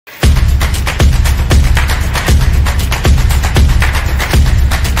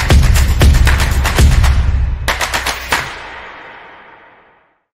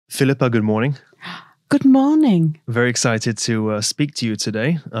Phillipa, good morning. Good morning. Very excited to speak to you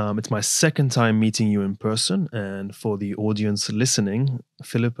today. It's my second time meeting you in person. And for the audience listening,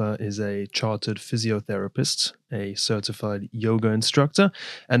 Phillipa is a chartered physiotherapist, a certified yoga instructor,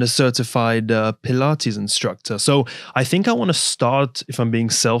 and a certified Pilates instructor. So I think I want to start, if I'm being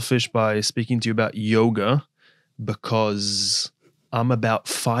selfish, by speaking to you about yoga, because I'm about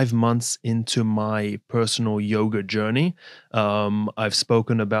 5 months into my personal yoga journey. I've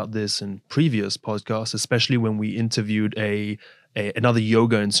spoken about this in previous podcasts, especially when we interviewed another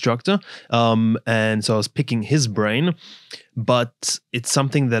yoga instructor. And so I was picking his brain, but it's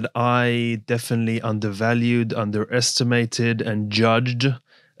something that I definitely undervalued, underestimated, and judged.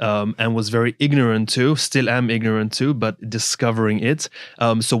 And was very ignorant to, still am ignorant to, but discovering it.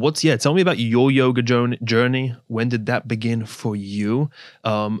 So tell me about your yoga journey. When did that begin for you?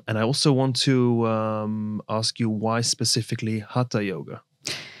 And I also want to ask you why specifically Hatha yoga?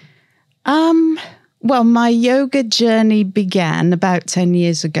 Well, my yoga journey began about 10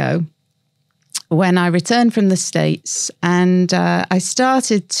 years ago when I returned from the States, and I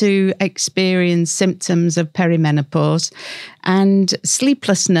started to experience symptoms of perimenopause, and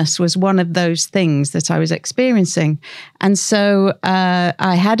sleeplessness was one of those things that I was experiencing. And so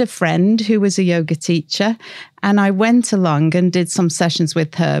I had a friend who was a yoga teacher, and I went along and did some sessions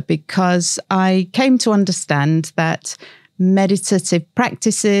with her because I came to understand that meditative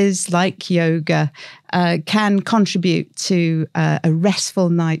practices like yoga can contribute to a restful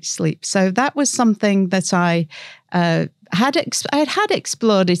night's sleep. So that was something that I had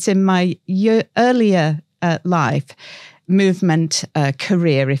explored it in my earlier life, movement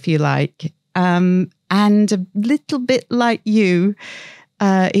career, if you like, and a little bit like you.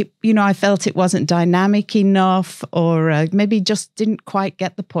 I felt it wasn't dynamic enough, or maybe just didn't quite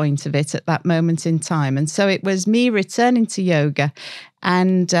get the point of it at that moment in time. And so it was me returning to yoga,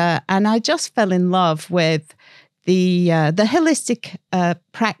 and I just fell in love with the holistic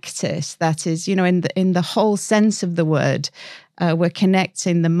practice. That is, in the whole sense of the word, we're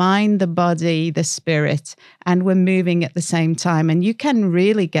connecting the mind, the body, the spirit, and we're moving at the same time. And you can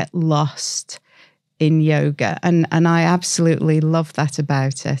really get lost in yoga, and I absolutely love that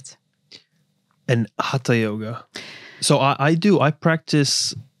about it. And Hatha yoga. So I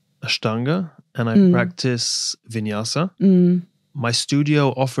practice Ashtanga and I practice Vinyasa. My studio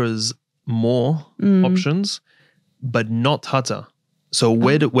offers more options, but not Hatha. So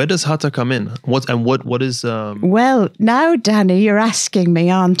where does Hatha come in? What is? Well, now, Dani, you're asking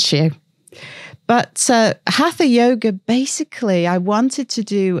me, aren't you? But Hatha yoga, basically, I wanted to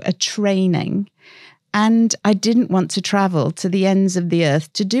do a training, and I didn't want to travel to the ends of the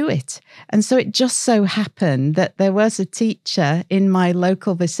earth to do it. And so it just so happened that there was a teacher in my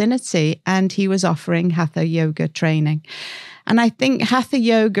local vicinity, and he was offering Hatha yoga training. And I think Hatha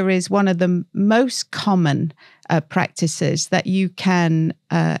yoga is one of the most common practices that you can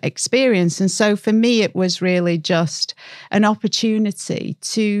experience. And so for me, it was really just an opportunity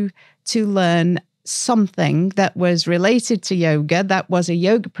to learn something that was related to yoga, that was a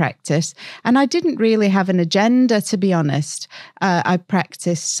yoga practice. And I didn't really have an agenda, to be honest. I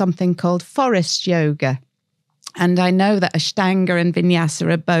practiced something called forest yoga. And I know that Ashtanga and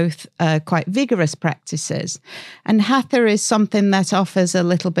Vinyasa are both quite vigorous practices. And Hatha is something that offers a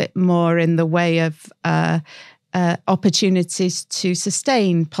little bit more in the way of opportunities to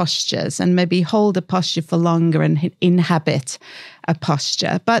sustain postures and maybe hold a posture for longer and inhabit a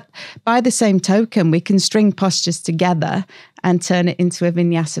posture. But by the same token, we can string postures together and turn it into a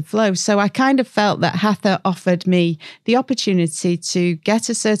vinyasa flow. So I kind of felt that Hatha offered me the opportunity to get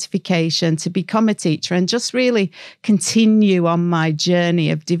a certification, to become a teacher, and just really continue on my journey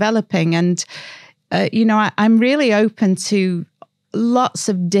of developing. And, I'm really open to lots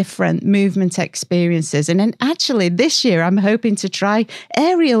of different movement experiences. And then actually this year, I'm hoping to try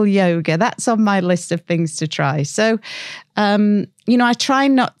aerial yoga. That's on my list of things to try. So, I try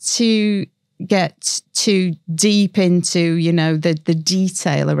not to get too deep into, the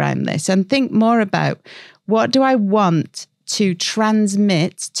detail around this, and think more about what do I want to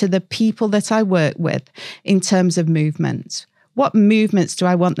transmit to the people that I work with in terms of movement. What movements do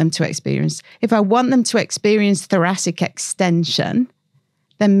I want them to experience? If I want them to experience thoracic extension,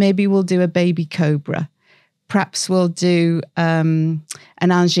 then maybe we'll do a baby cobra. Perhaps we'll do an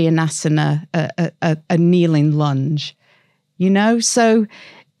Anjaneyasana, a kneeling lunge. So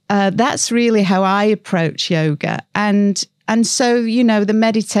that's really how I approach yoga. And so, the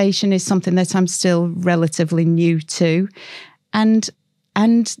meditation is something that I'm still relatively new to. And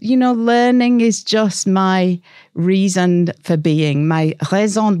And, learning is just my reason for being, my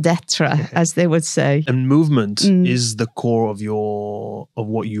raison d'être, as they would say. And movement is the core of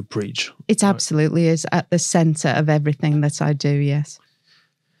what you preach. It absolutely is at the center of everything that I do, yes.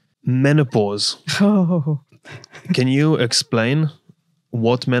 Menopause. Oh. Can you explain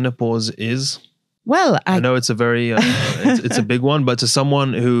what menopause is? Well, I know it's a very it's a big one, but to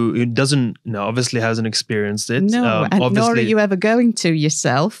someone who doesn't, obviously hasn't experienced it, no, and nor are you ever going to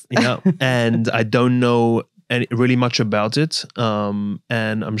yourself. Yeah, and I don't know really much about it, and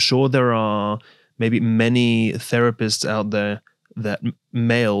I'm sure there are maybe many therapists out there, that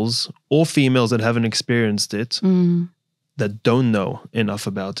males or females that haven't experienced it, that don't know enough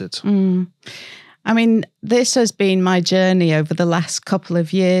about it. I mean, this has been my journey over the last couple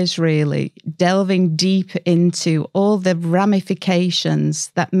of years, really, delving deep into all the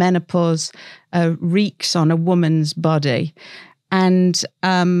ramifications that menopause wreaks on a woman's body. And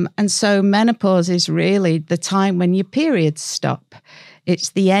so menopause is really the time when your periods stop.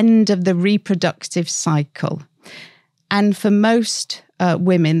 It's the end of the reproductive cycle. And for most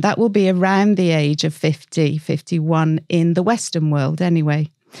women, that will be around the age of 50, 51 in the Western world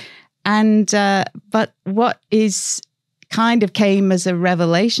anyway. And but what is kind of came as a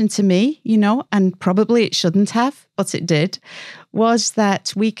revelation to me, and probably it shouldn't have, but it did, was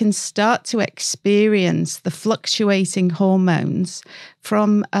that we can start to experience the fluctuating hormones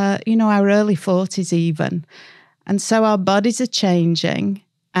from, our early 40s even. And so our bodies are changing.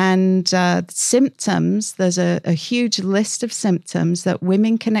 And symptoms, there's a huge list of symptoms that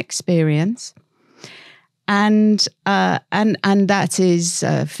women can experience. And that is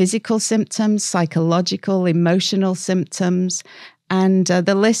physical symptoms, psychological, emotional symptoms. And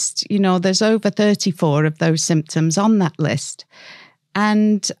the list, there's over 34 of those symptoms on that list.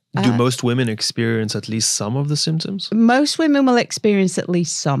 And do most women experience at least some of the symptoms? Most women will experience at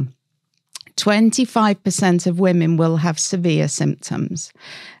least some. 25% of women will have severe symptoms.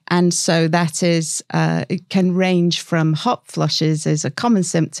 And so that is, it can range from hot flushes is a common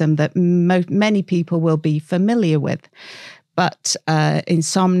symptom that many people will be familiar with. But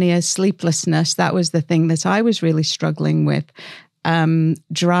insomnia, sleeplessness, that was the thing that I was really struggling with.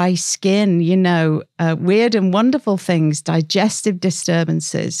 Dry skin, weird and wonderful things, digestive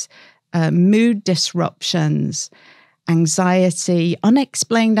disturbances, mood disruptions, anxiety,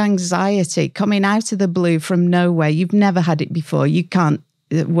 unexplained anxiety coming out of the blue from nowhere. You've never had it before. You can't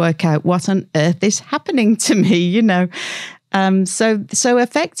work out what on earth is happening to me, So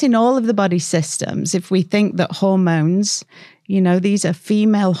affecting all of the body systems. If we think that hormones, these are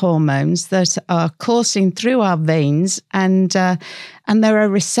female hormones that are coursing through our veins, and there are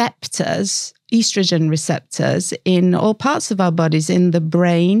receptors, estrogen receptors, in all parts of our bodies, in the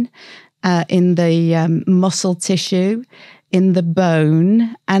brain, in the muscle tissue, in the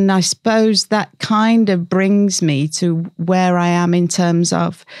bone. And I suppose that kind of brings me to where I am in terms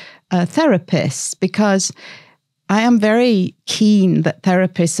of therapists, because I am very keen that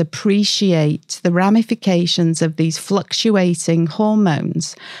therapists appreciate the ramifications of these fluctuating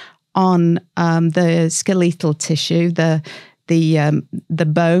hormones on the skeletal tissue, the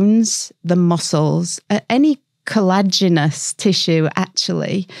bones, the muscles, any collagenous tissue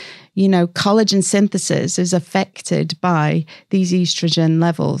actually. Collagen synthesis is affected by these estrogen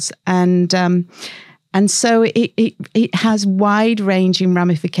levels, and so it has wide-ranging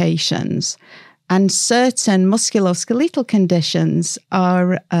ramifications. And certain musculoskeletal conditions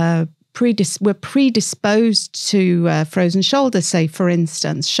are we're predisposed to frozen shoulders. Say, for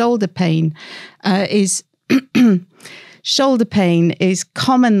instance, shoulder pain is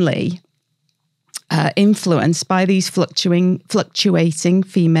commonly influenced by these fluctuating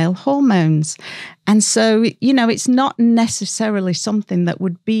female hormones. And so, it's not necessarily something that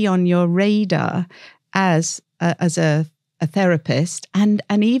would be on your radar as a therapist, and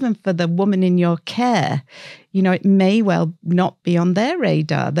even for the woman in your care, it may well not be on their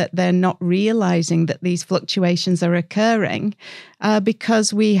radar, that they're not realizing that these fluctuations are occurring,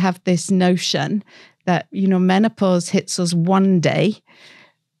 because we have this notion that, menopause hits us one day,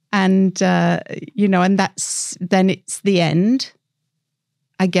 and, and then it's the end.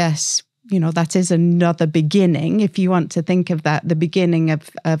 I guess, that is another beginning, if you want to think of that, the beginning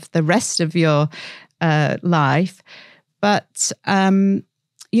of the rest of your life. But,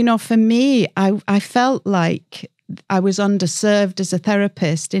 for me, I felt like I was underserved as a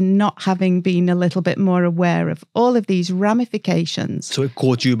therapist in not having been a little bit more aware of all of these ramifications. So it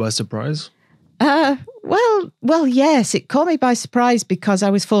caught you by surprise? Well, yes, it caught me by surprise because I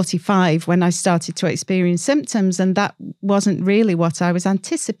was 45 when I started to experience symptoms, and that wasn't really what I was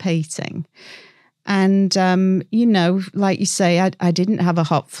anticipating. And, like you say, I didn't have a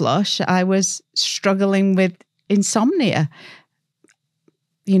hot flush. I was struggling with insomnia.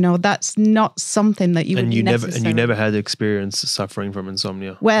 That's not something that you would necessarily... And you never had experience suffering from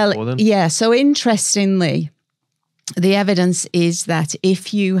insomnia? Well, yeah. So interestingly, the evidence is that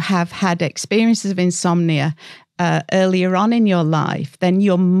if you have had experiences of insomnia earlier on in your life, then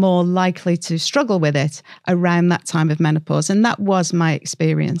you're more likely to struggle with it around that time of menopause. And that was my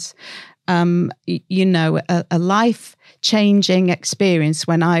experience. A life-changing experience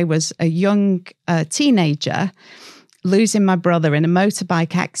when I was a young teenager. Losing my brother in a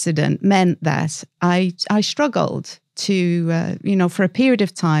motorbike accident meant that I struggled to, for a period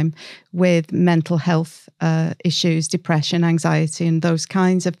of time with mental health issues, depression, anxiety, and those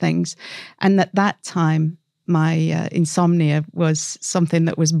kinds of things. And at that time, my insomnia was something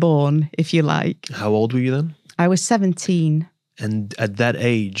that was born, if you like. How old were you then? I was 17. And at that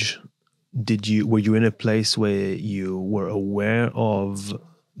age, were you in a place where you were aware of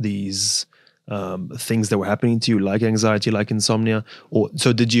these things that were happening to you, like anxiety, like insomnia? Or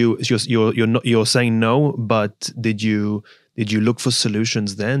so did you? You're saying no, but did you look for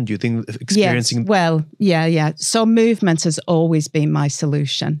solutions then? Do you think experiencing? Yes. Well, yeah. So movement has always been my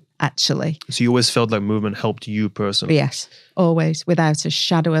solution, actually. So you always felt like movement helped you personally? Yes, always, without a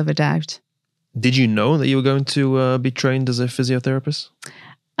shadow of a doubt. Did you know that you were going to be trained as a physiotherapist?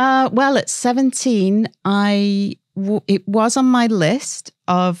 Well, at 17, it was on my list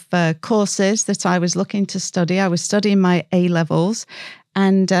of courses that I was looking to study. I was studying my A-levels,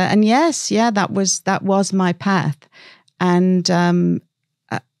 and yes, that was my path, and I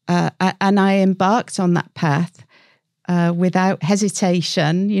embarked on that path without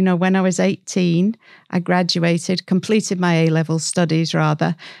hesitation. When I was 18, I graduated, completed my A-level studies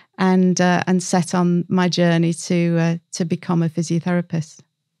rather, and set on my journey to become a physiotherapist.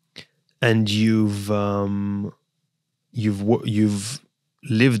 And you've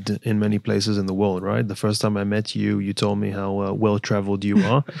lived in many places in the world, right? The first time I met you, you told me how well-traveled you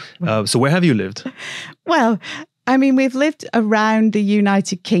are. So where have you lived? Well, I mean, we've lived around the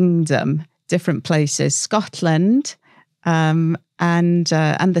United Kingdom, different places, Scotland, and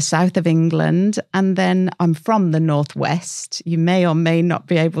the south of England. And then I'm from the northwest. You may or may not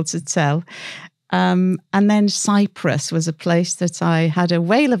be able to tell. And then Cyprus was a place that I had a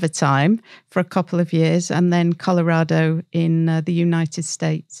whale of a time for a couple of years, and then Colorado in the United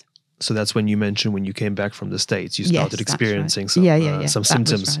States. So that's when you mentioned when you came back from the States, you started experiencing right. some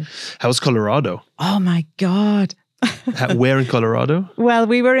symptoms. Right. How's Colorado? Oh my God. Where in Colorado? Well,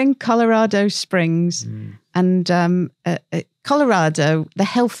 we were in Colorado Springs, and Colorado, the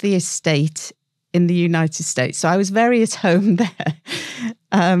healthiest state in the United States. So I was very at home there.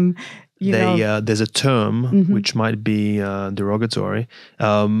 There's a term which might be derogatory,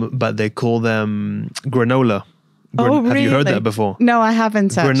 but they call them granola. Really? Have you heard that before? No, I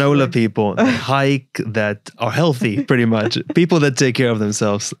haven't. Granola people hike that are healthy, pretty much. People that take care of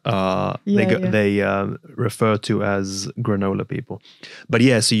themselves, they refer to as granola people. But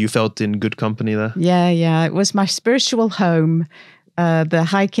yeah, so you felt in good company there? Yeah. It was my spiritual home. The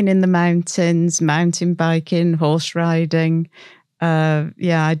hiking in the mountains, mountain biking, horse riding.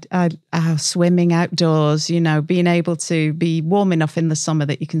 Swimming outdoors, being able to be warm enough in the summer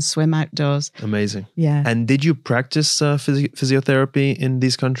that you can swim outdoors. Amazing. Yeah. And did you practice physiotherapy in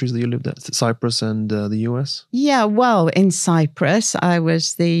these countries that you lived at, Cyprus and the US? Yeah, well, in Cyprus, I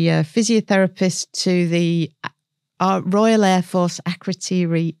was the physiotherapist to the Royal Air Force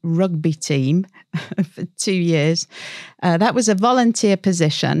Akrotiri rugby team for 2 years. That was a volunteer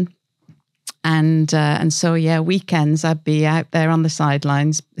position. And so, weekends I'd be out there on the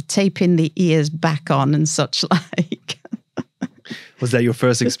sidelines, taping the ears back on and such like. Was that your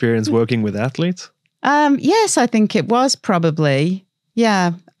first experience working with athletes? Yes, I think it was probably.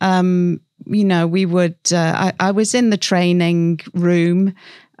 Yeah. We would, I was in the training room.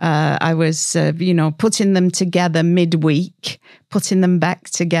 I was, putting them together midweek, putting them back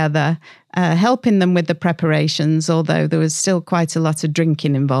together, helping them with the preparations, although there was still quite a lot of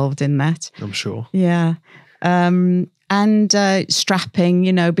drinking involved in that. I'm sure. Yeah. And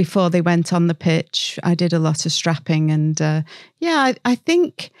strapping, before they went on the pitch, I did a lot of strapping. And I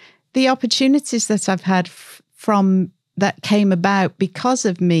think the opportunities that I've had from that came about because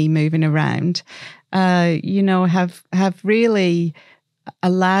of me moving around, have really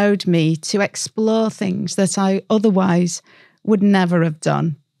allowed me to explore things that I otherwise would never have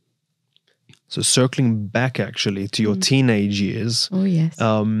done. So circling back actually to your teenage years. Oh yes.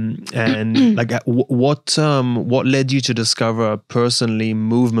 And like what led you to discover personally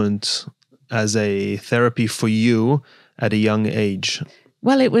movement as a therapy for you at a young age?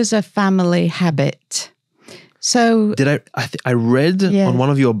 Well, it was a family habit. So I read on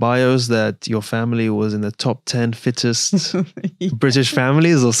one of your bios that your family was in the top 10 fittest British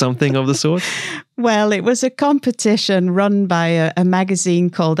families or something of the sort? Well, it was a competition run by a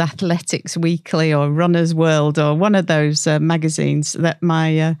magazine called Athletics Weekly or Runner's World or one of those magazines that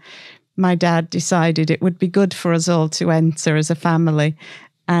my dad decided it would be good for us all to enter as a family.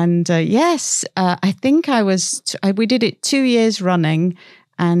 And yes, I think we did it 2 years running.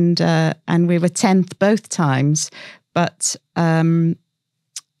 And we were 10th both times, but I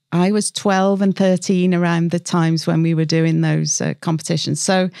was 12 and 13 around the times when we were doing those competitions.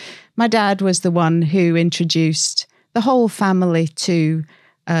 So my dad was the one who introduced the whole family to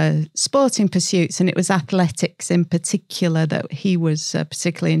sporting pursuits, and it was athletics in particular that he was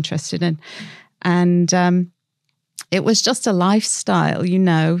particularly interested in. And it was just a lifestyle,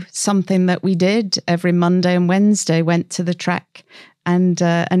 something that we did every Monday and Wednesday, went to the track. And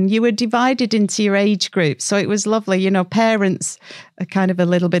you were divided into your age groups. So it was lovely. Parents are kind of a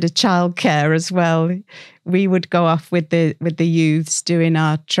little bit of childcare as well. We would go off with the youths doing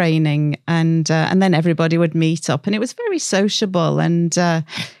our training, and then everybody would meet up, and it was very sociable. And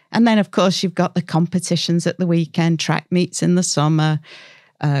then of course you've got the competitions at the weekend, track meets in the summer,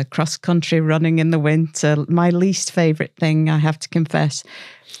 cross country running in the winter. My least favorite thing, I have to confess.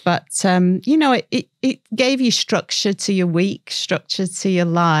 But, it gave you structure to your week, structure to your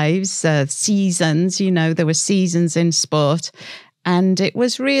lives, seasons, there were seasons in sport. And it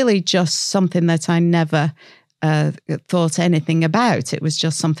was really just something that I never thought anything about. It was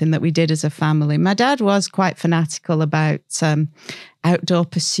just something that we did as a family. My dad was quite fanatical about outdoor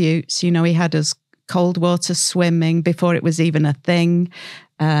pursuits. He had us cold water swimming before it was even a thing.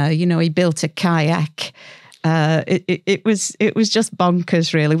 He built a kayak. It was just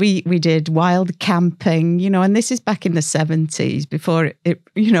bonkers, really. We did wild camping, and this is back in the 70s before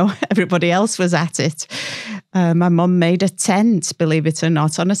everybody else was at it. My mum made a tent, believe it or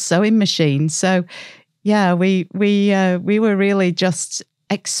not, on a sewing machine. So, yeah, we were really just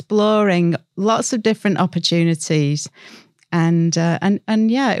exploring lots of different opportunities, and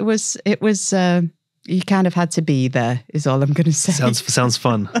yeah, it was. You kind of had to be there, is all I'm going to say. Sounds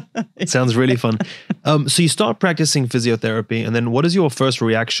fun. It sounds really fun. So you start practicing physiotherapy, and then what is your first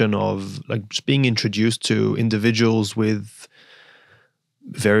reaction of just being introduced to individuals with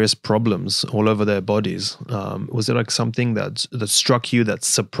various problems all over their bodies? Was it something that struck you, that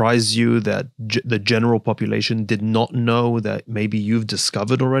surprised you, that the general population did not know that maybe you've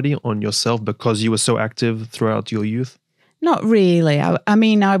discovered already on yourself because you were so active throughout your youth? Not really. I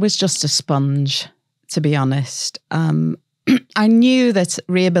mean, I was just a sponge, to be honest. I knew that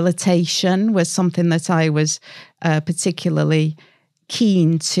rehabilitation was something that I was particularly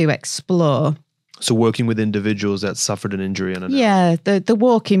keen to explore. So working with individuals that suffered an injury. Yeah, the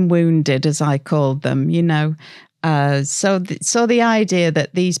walking wounded, as I called them, So the idea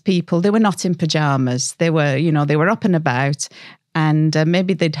that these people, they were not in pajamas. They were up and about, and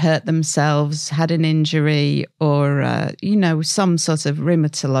maybe they'd hurt themselves, had an injury, or, some sort of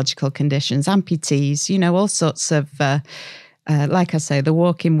rheumatological conditions, amputees, all sorts of, like I say, the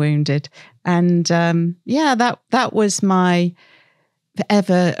walking wounded. And that was my,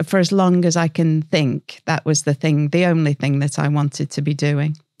 for as long as I can think, that was the only thing that I wanted to be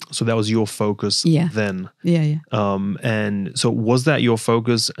doing. So that was your focus then? Yeah. And so was that your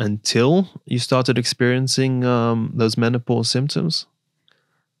focus until you started experiencing those menopause symptoms?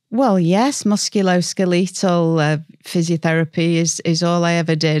 Well, yes, musculoskeletal physiotherapy is all I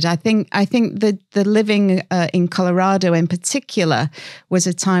ever did. I think the living in Colorado in particular was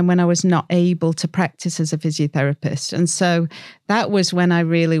a time when I was not able to practice as a physiotherapist. And so that was when I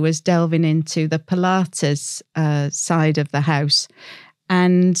really was delving into the Pilates side of the house.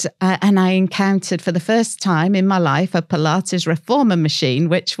 And I encountered for the first time in my life a Pilates reformer machine,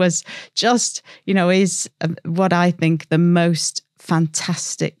 which was just, is what I think the most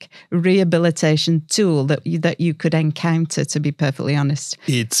fantastic rehabilitation tool that you could encounter, to be perfectly honest.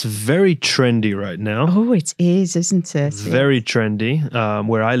 It's very trendy right now. Oh, it is, isn't it? Very trendy.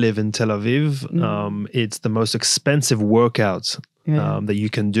 Where I live in Tel Aviv, it's the most expensive workout that you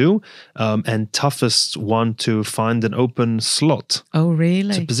can do, and toughest one to find an open slot. Oh,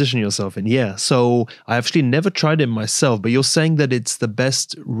 really? To position yourself in. Yeah. So I actually never tried it myself, but you're saying that it's the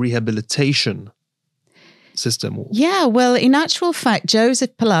best rehabilitation system. Yeah. Well, in actual fact,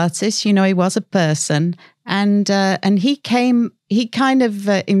 Joseph Pilates, he was a person, and he kind of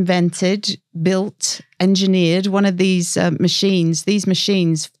invented, built, engineered one of these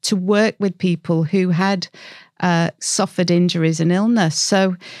machines to work with people who had suffered injuries and illness.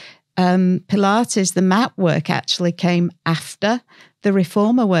 So Pilates, the mat work, actually came after the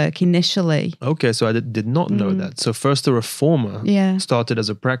reformer work initially. Okay, so I did not know that. So first the reformer started as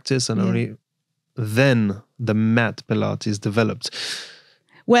a practice, and only then the mat Pilates developed.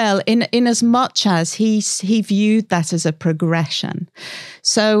 Well, in as much as he viewed that as a progression.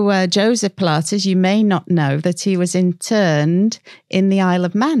 So Joseph Pilates, you may not know that he was interned in the Isle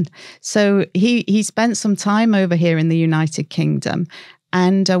of Man. So he spent some time over here in the United Kingdom.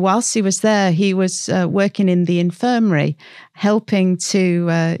 And whilst he was there, he was working in the infirmary, helping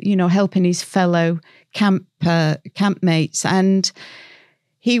his fellow campmates. And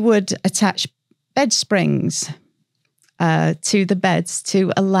he would attach bed springs to the beds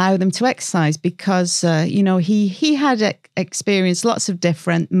to allow them to exercise because, he had experienced lots of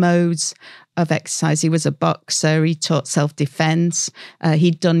different modes of exercise. He was a boxer. He taught self-defense.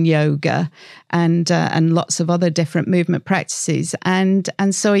 He'd done yoga and lots of other different movement practices. And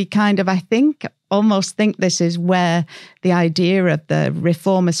so he kind of, almost think this is where the idea of the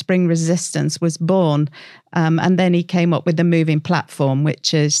reformer spring resistance was born. And then he came up with the moving platform,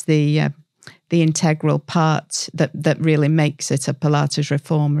 which is the integral part that really makes it a Pilates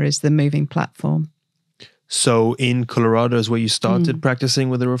reformer, is the moving platform. So in Colorado is where you started practicing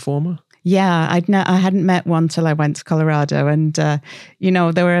with the reformer? Yeah, I hadn't met one till I went to Colorado, and there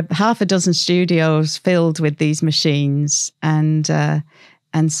were half a dozen studios filled with these machines, and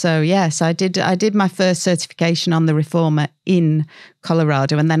so yes, I did my first certification on the reformer in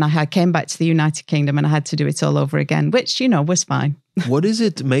Colorado, and then I came back to the United Kingdom and I had to do it all over again, which was fine. What is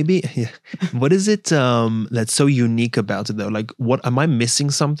it that's so unique about it though? Like, what am I missing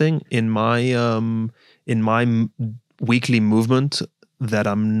something in my weekly movement that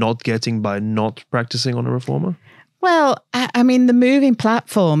I'm not getting by not practicing on a reformer? Well, I mean, the moving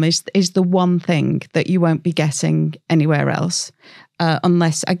platform is the one thing that you won't be getting anywhere else,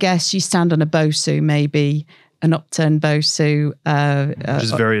 unless, I guess, you stand on a Bosu, maybe an upturned Bosu. Which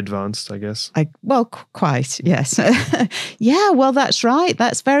is very advanced, I guess. Quite, yes. Yeah, well, that's right.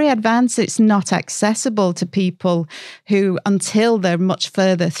 That's very advanced. It's not accessible to people who, until they're much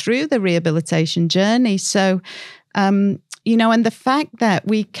further through the rehabilitation journey. So, and the fact that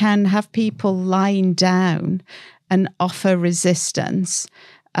we can have people lying down and offer resistance,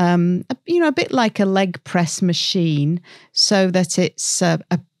 a bit like a leg press machine, so that it's a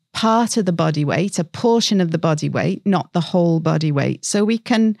part of the body weight, a portion of the body weight, not the whole body weight. So we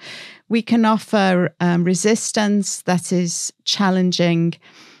can offer resistance that is challenging,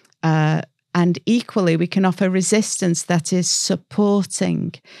 and equally we can offer resistance that is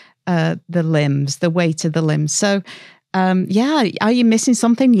supporting the limbs, the weight of the limbs. So are you missing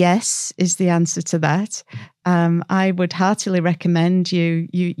something? Yes, is the answer to that. I would heartily recommend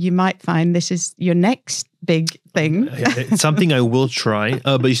you might find this is your next big thing. It's something I will try.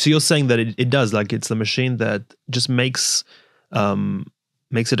 But so you're saying that it does, like, it's the machine that just makes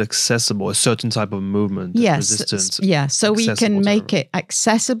it accessible, a certain type of movement, resistance. Yeah, so we can make it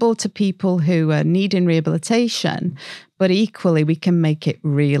accessible to people who are needing rehabilitation, but equally we can make it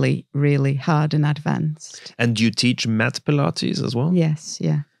really, really hard and advanced. And do you teach mat Pilates as well? Yes,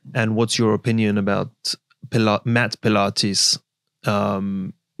 yeah. And what's your opinion about mat Pilates?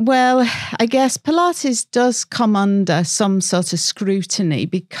 Well, I guess Pilates does come under some sort of scrutiny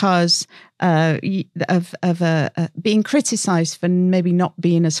because of being criticised for maybe not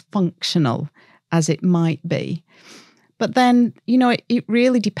being as functional as it might be. But then, it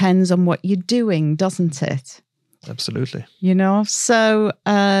really depends on what you're doing, doesn't it? Absolutely. So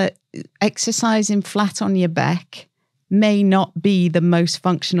exercising flat on your back may not be the most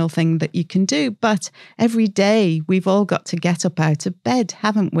functional thing that you can do, but every day we've all got to get up out of bed,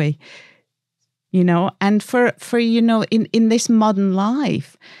 haven't we? And for in this modern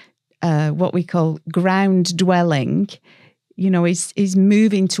life, what we call ground dwelling, is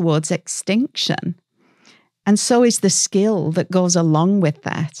moving towards extinction. And so is the skill that goes along with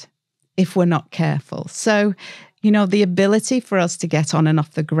that, if we're not careful. So, the ability for us to get on and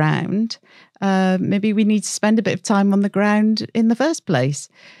off the ground, maybe we need to spend a bit of time on the ground in the first place.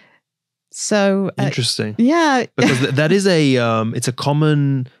 So interesting. Yeah. Because that is it's a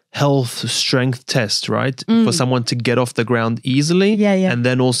common health strength test, right? For someone to get off the ground easily. Yeah. And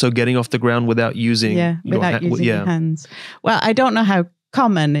then also getting off the ground without using your hands. Well, I don't know how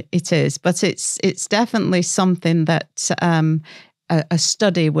common it is, but it's definitely something that a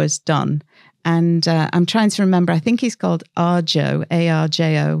study was done. And I'm trying to remember, I think he's called Arjo,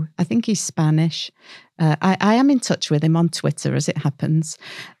 Arjo. I think he's Spanish. I am in touch with him on Twitter, as it happens.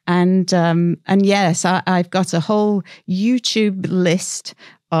 And yes, I've got a whole YouTube list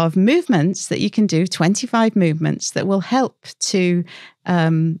of movements that you can do, 25 movements that will help to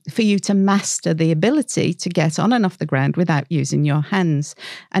for you to master the ability to get on and off the ground without using your hands.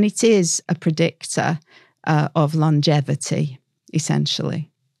 And it is a predictor of longevity, essentially.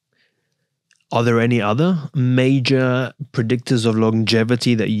 Are there any other major predictors of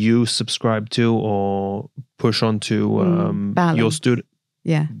longevity that you subscribe to or push on to your student?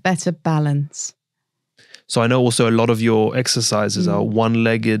 Yeah, better balance. So I know also a lot of your exercises are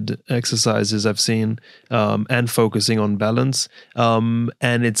one-legged exercises I've seen, and focusing on balance. And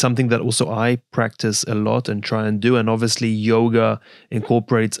it's something that also I practice a lot and try and do. And obviously yoga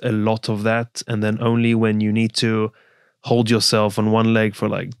incorporates a lot of that. And then only when you need to hold yourself on one leg for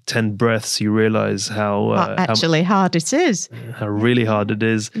like 10 breaths, you realize how hard it is. How really hard it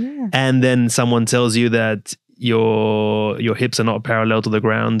is. Yeah. And then someone tells you that your hips are not parallel to the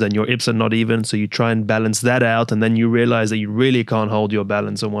ground and your hips are not even, so you try and balance that out, and then you realize that you really can't hold your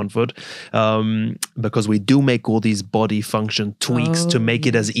balance on one foot, because we do make all these body function tweaks to make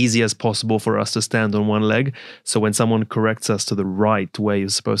it as easy as possible for us to stand on one leg. So when someone corrects us to the right way you're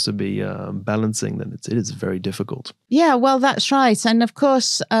supposed to be balancing, then it is very difficult. Yeah, well, that's right. And of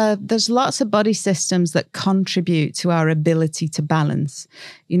course, there's lots of body systems that contribute to our ability to balance.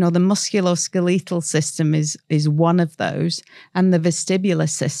 You know, the musculoskeletal system is one of those, and the vestibular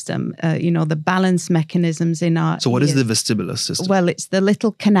system, the balance mechanisms in our So what ears. is the vestibular system? Well, it's the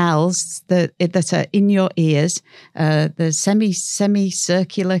little canals that are in your ears, the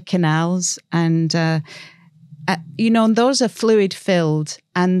semicircular canals, and and those are fluid filled,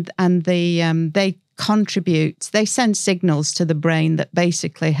 and they contribute, they send signals to the brain that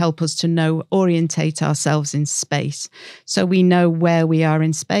basically help us to orientate ourselves in space. So we know where we are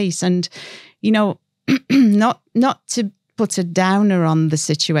in space. And, not to put a downer on the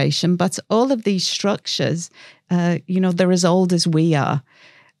situation, but all of these structures, they're as old as we are.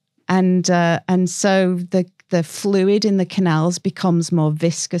 And so the fluid in the canals becomes more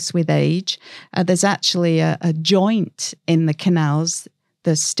viscous with age. There's actually a joint in the canals,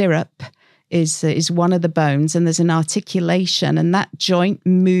 the stirrup, is one of the bones, and there's an articulation, and that joint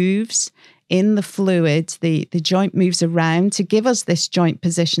moves in the fluid. The joint moves around to give us this joint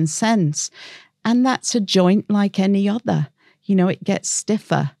position sense. And that's a joint like any other. It gets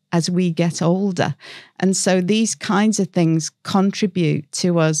stiffer as we get older. And so these kinds of things contribute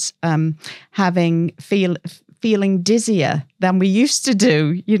to us feeling dizzier than we used to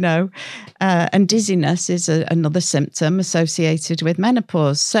do, and dizziness is another symptom associated with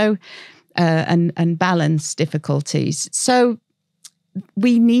menopause. So and balance difficulties. So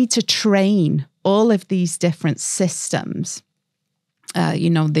we need to train all of these different systems.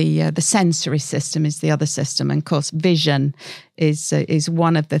 The sensory system is the other system, and of course, vision is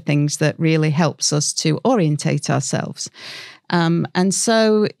one of the things that really helps us to orientate ourselves. And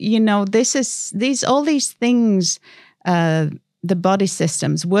so, all these things, the body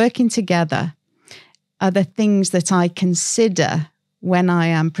systems working together, are the things that I consider when I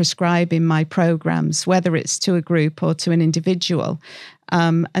am prescribing my programs, whether it's to a group or to an individual.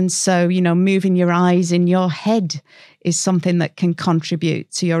 And so, moving your eyes in your head is something that can contribute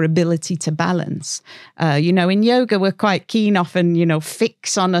to your ability to balance. In yoga, we're quite keen often,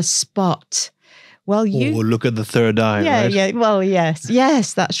 fix on a spot. Well, or look at the third eye, right? Yeah. Well,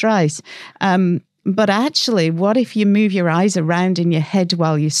 yes, that's right. But actually, what if you move your eyes around in your head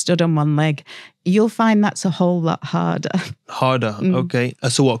while you stood on one leg? You'll find that's a whole lot harder. Harder, okay.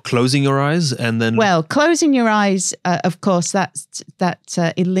 So what, closing your eyes and then... Well, closing your eyes, of course,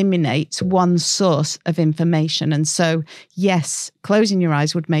 that eliminates one source of information. And so, yes, closing your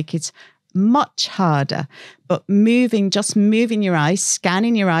eyes would make it much harder. But just moving your eyes,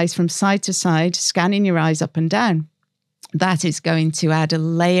 scanning your eyes from side to side, scanning your eyes up and down, that is going to add a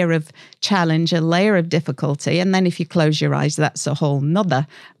layer of challenge, a layer of difficulty. And then if you close your eyes, that's a whole nother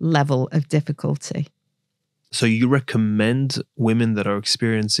level of difficulty. So you recommend women that are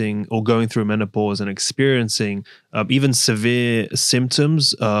experiencing or going through menopause and experiencing even severe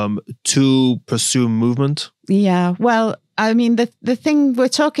symptoms to pursue movement? Yeah, well, I mean, the thing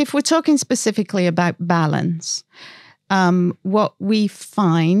if we're talking specifically about balance, what we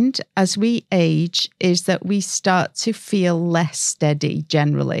find as we age is that we start to feel less steady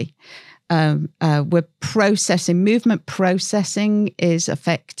generally. We're movement processing is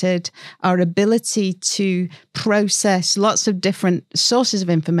affected. Our ability to process lots of different sources of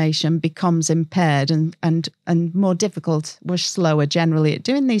information becomes impaired and more difficult. We're slower generally at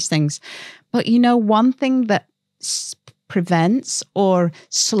doing these things. But one thing that prevents or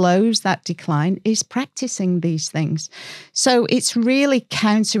slows that decline is practicing these things. So it's really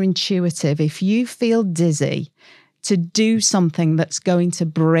counterintuitive. If you feel dizzy, to do something that's going to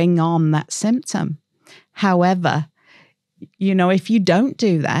bring on that symptom. However, if you don't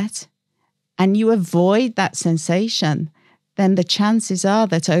do that and you avoid that sensation, then the chances are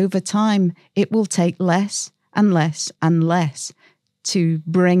that over time it will take less and less and less to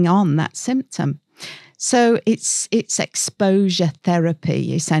bring on that symptom. So it's exposure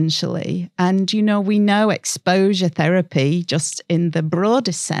therapy, essentially. And, we know exposure therapy, just in the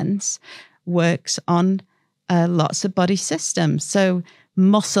broader sense, works on lots of body systems. So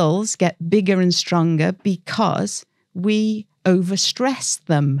muscles get bigger and stronger because we overstress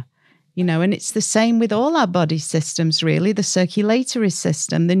them. And it's the same with all our body systems, really. The circulatory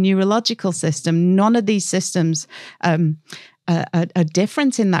system, the neurological system, none of these systems are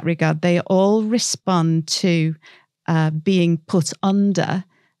different in that regard. They all respond to being put under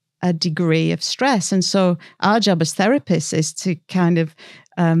a degree of stress. And so our job as therapists is to kind of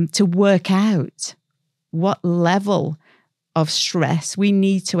to work out what level of stress we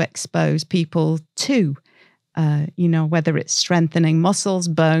need to expose people to. Whether it's strengthening muscles,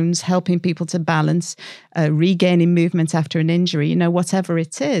 bones, helping people to balance, regaining movement after an injury, whatever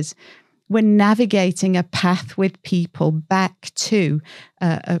it is. We're navigating a path with people back to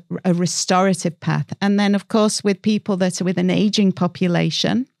a restorative path. And then, of course, with people that are with an aging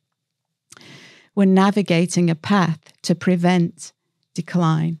population, we're navigating a path to prevent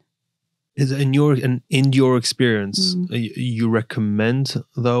decline. In your experience, you recommend,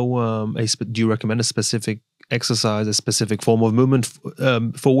 though, do you recommend a specific exercise, a specific form of movement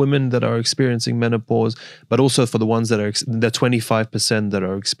for women that are experiencing menopause, but also for the ones that are the 25% that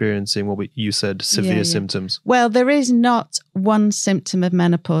are experiencing you said severe symptoms? Well, there is not one symptom of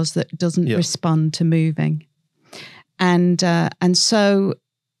menopause that doesn't respond to moving, and so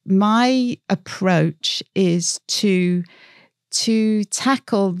my approach is to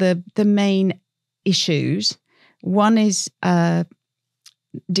tackle the main issues. One is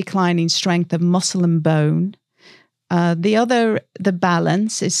declining strength of muscle and bone. The other, the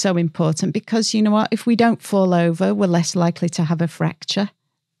balance, is so important because, if we don't fall over, we're less likely to have a fracture.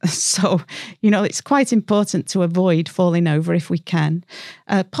 So, it's quite important to avoid falling over if we can.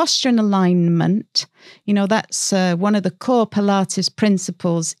 Posture and alignment, that's one of the core Pilates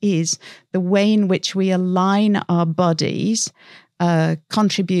principles, is the way in which we align our bodies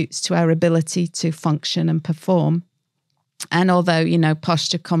contributes to our ability to function and perform. And although,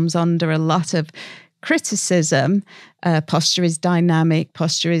 posture comes under a lot of criticism, posture is dynamic,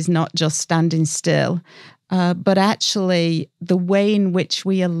 posture is not just standing still, but actually the way in which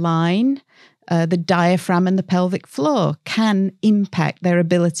we align the diaphragm and the pelvic floor can impact their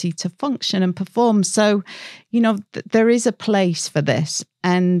ability to function and perform. So, there is a place for this,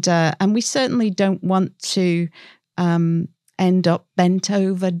 and we certainly don't want to end up bent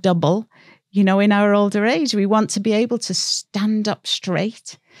over double. In our older age, we want to be able to stand up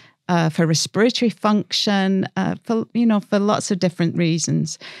straight for respiratory function, for lots of different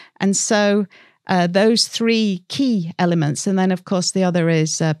reasons. And so those three key elements. And then, of course, the other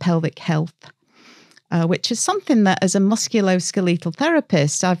is pelvic health, which is something that as a musculoskeletal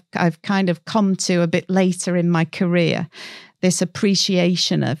therapist, I've kind of come to a bit later in my career, this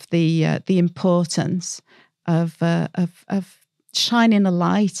appreciation of the importance of shining a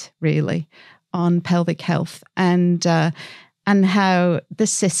light, really, on pelvic health and how the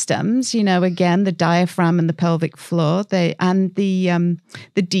systems, again, the diaphragm and the pelvic floor, the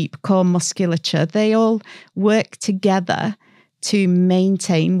deep core musculature, they all work together to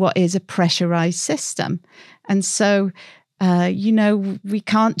maintain what is a pressurized system. And so, we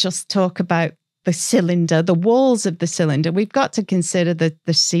can't just talk about the cylinder, the walls of the cylinder. We've got to consider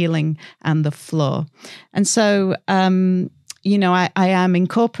the ceiling and the floor. And so, I am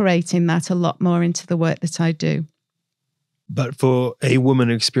incorporating that a lot more into the work that I do. But for a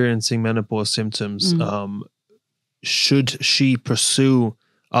woman experiencing menopause symptoms, should she pursue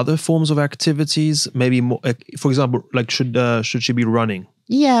other forms of activities? Maybe more, for example, like should she be running?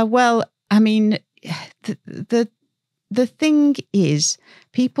 Yeah, well, I mean, the thing is,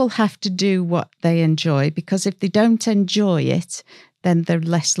 people have to do what they enjoy, because if they don't enjoy it, then they're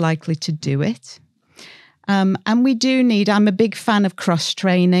less likely to do it. And we do need, I'm a big fan of cross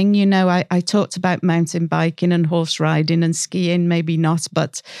training. I talked about mountain biking and horse riding and skiing, maybe not,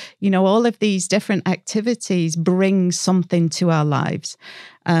 but, all of these different activities bring something to our lives.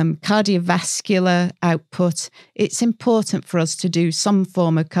 Cardiovascular output, it's important for us to do some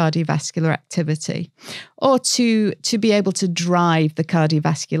form of cardiovascular activity or to be able to drive the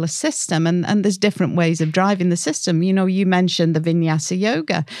cardiovascular system. And there's different ways of driving the system. You mentioned the vinyasa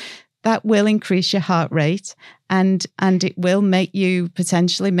yoga. That will increase your heart rate and it will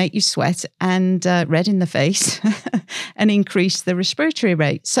potentially make you sweat and red in the face and increase the respiratory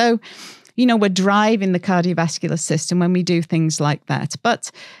rate. So we're driving the cardiovascular system when we do things like that.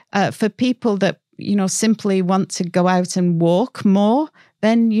 But for people that, simply want to go out and walk more,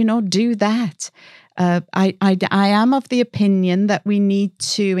 then, do that. I am of the opinion that we need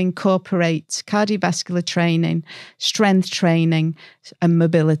to incorporate cardiovascular training, strength training, and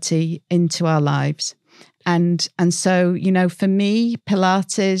mobility into our lives. And so, for me,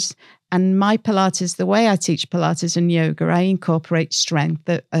 Pilates and my Pilates, the way I teach Pilates and yoga, I incorporate strength,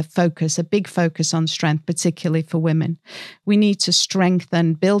 a big focus on strength, particularly for women. We need to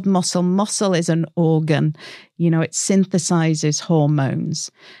strengthen, build muscle. Muscle is an organ, it synthesizes hormones,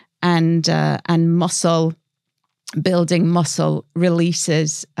 and muscle, building muscle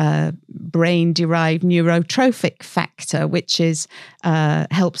releases brain-derived neurotrophic factor, which is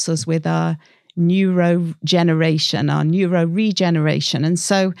helps us with our neurogeneration, our neuroregeneration. And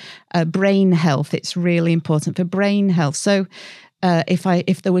so brain health, it's really important for brain health. So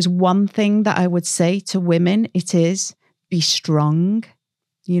if there was one thing that I would say to women, it is be strong.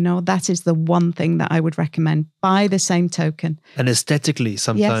 That is the one thing that I would recommend. By the same token, and aesthetically,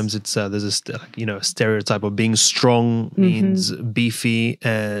 sometimes it's there's a stereotype of being strong means beefy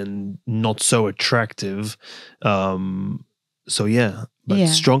and not so attractive. But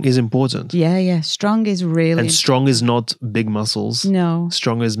strong is important. Yeah. Strong is really important. Strong is not big muscles. No.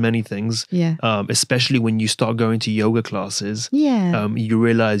 Strong is many things. Yeah. Especially when you start going to yoga classes. Yeah. You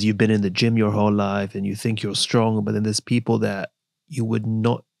realize you've been in the gym your whole life and you think you're strong, but then there's people that you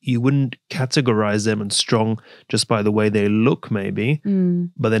wouldn't categorize them as strong just by the way they look, maybe.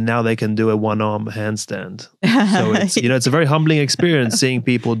 But then now they can do a one-arm handstand. So it's it's a very humbling experience seeing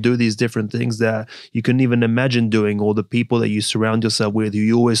people do these different things that you couldn't even imagine doing, or the people that you surround yourself with, who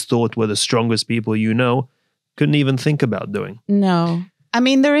you always thought were the strongest people couldn't even think about doing. No. I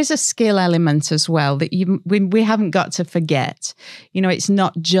mean, there is a skill element as well that we haven't got to forget. It's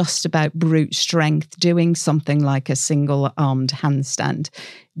not just about brute strength doing something like a single-armed handstand.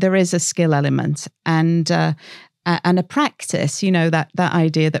 There is a skill element and a practice. That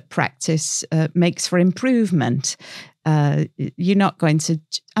idea that practice makes for improvement. You're not going to.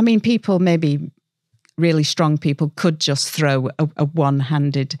 I mean, people maybe. Really strong people could just throw a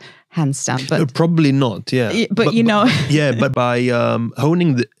one-handed handstand, but probably not. Yeah, but but by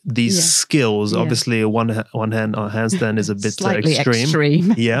honing these skills, obviously a one-hand handstand is a bit slightly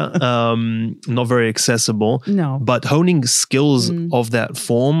extreme. Yeah, not very accessible. No, but honing skills of that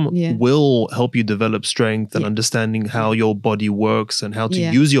form will help you develop strength and understanding how your body works and how to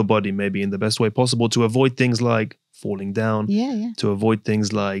use your body maybe in the best way possible to avoid things like falling down. To avoid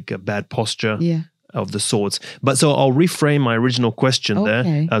things like bad posture. Of the sorts. But so I'll reframe my original question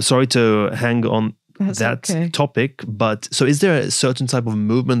there. Sorry to hang on that topic, but so is there a certain type of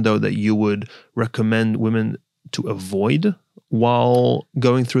movement though that you would recommend women to avoid while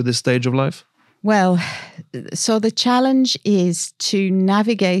going through this stage of life? Well, so the challenge is to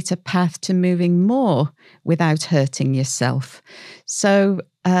navigate a path to moving more without hurting yourself. So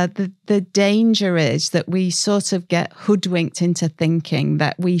the danger is that we sort of get hoodwinked into thinking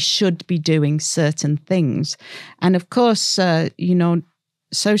that we should be doing certain things. And of course,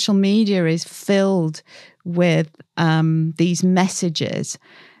 social media is filled with these messages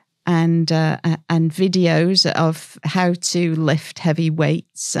and videos of how to lift heavy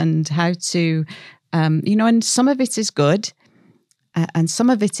weights and how to, and some of it is good and some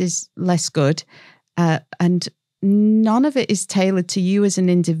of it is less good. And none of it is tailored to you as an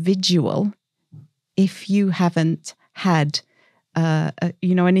individual if you haven't had, an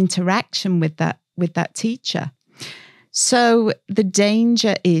interaction with that teacher. So the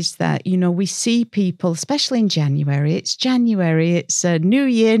danger is that, we see people, especially in January, it's a new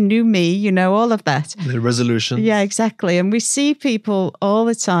year, new me, all of that. The resolution. Yeah, exactly. And we see people all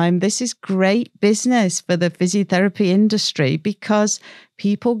the time. This is great business for the physiotherapy industry because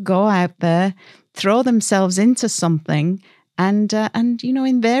people go out there, throw themselves into something and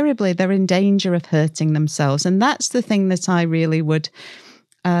invariably they're in danger of hurting themselves. And that's the thing that I really would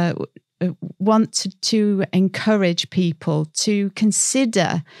want to encourage people to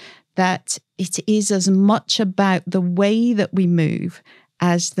consider, that it is as much about the way that we move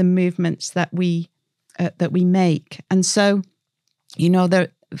as the movements that we make. And so,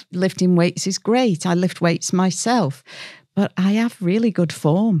 lifting weights is great. I lift weights myself, but I have really good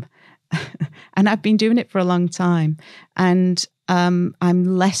form. And I've been doing it for a long time. And I'm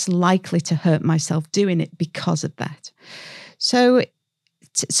less likely to hurt myself doing it because of that. So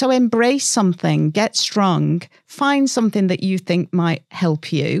embrace something, get strong, find something that you think might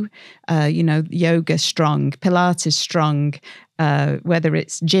help you. Yoga strong, Pilates strong, whether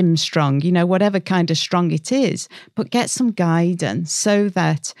it's gym strong, whatever kind of strong it is, but get some guidance so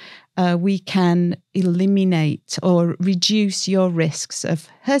that we can eliminate or reduce your risks of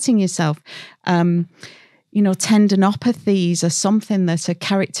hurting yourself. Tendinopathies are something that are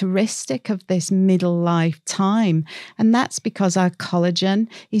characteristic of this middle life time. And that's because our collagen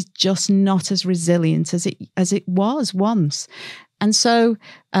is just not as resilient as it was once. And so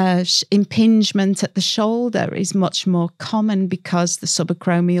impingement at the shoulder is much more common because the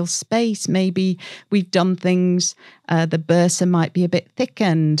subacromial space, maybe we've done things, the bursa might be a bit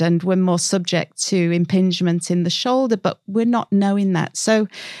thickened and we're more subject to impingement in the shoulder, but we're not knowing that. So,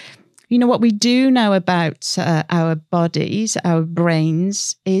 what we do know about our bodies, our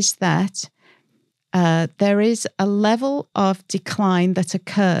brains, is that there is a level of decline that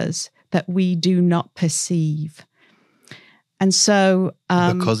occurs that we do not perceive. And so...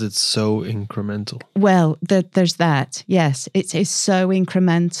 because it's so incremental. Well, there's that. Yes, it is so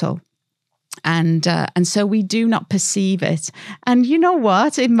incremental. And so we do not perceive it. And you know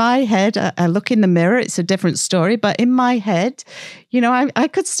what? In my head, I look in the mirror, it's a different story. But in my head, I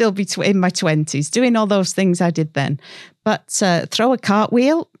could still be in my 20s doing all those things I did then. But throw a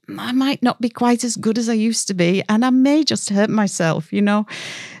cartwheel, I might not be quite as good as I used to be. And I may just hurt myself,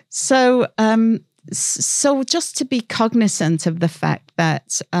 So... So just to be cognizant of the fact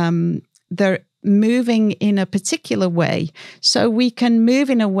that they're moving in a particular way, so we can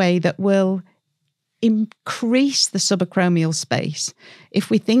move in a way that will increase the subacromial space.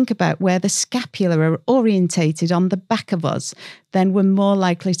 If we think about where the scapula are orientated on the back of us, then we're more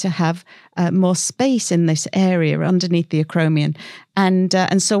likely to have more space in this area underneath the acromion.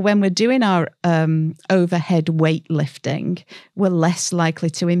 And so when we're doing our overhead weightlifting, we're less likely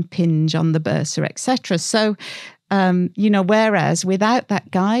to impinge on the bursa, etc. So, whereas without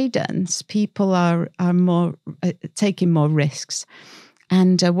that guidance, people are more taking more risks.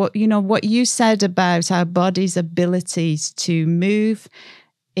 And what you said about our body's abilities to move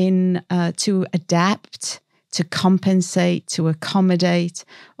in, to adapt, to compensate, to accommodate,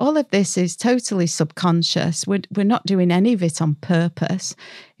 all of this is totally subconscious. We're not doing any of it on purpose.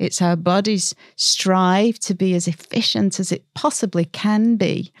 It's our bodies strive to be as efficient as it possibly can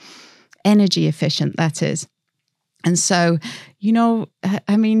be, energy efficient, that is. And so,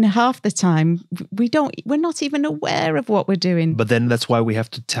 half the time we're not even aware of what we're doing. But then that's why we have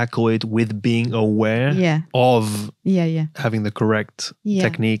to tackle it with being aware of having the correct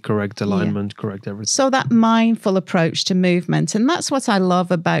technique, correct alignment, correct everything. So that mindful approach to movement. And that's what I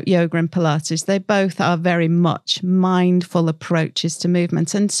love about yoga and Pilates. They both are very much mindful approaches to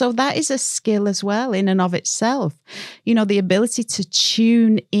movement. And so that is a skill as well in and of itself. The ability to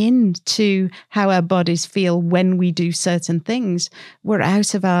tune in to how our bodies feel when we do certain things. We're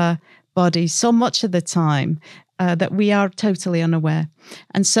out of our bodies so much of the time that we are totally unaware.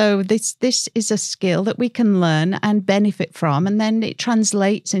 And so this is a skill that we can learn and benefit from, and then it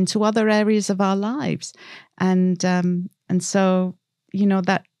translates into other areas of our lives. And so,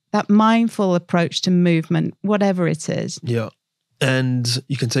 that mindful approach to movement, whatever it is. Yeah. And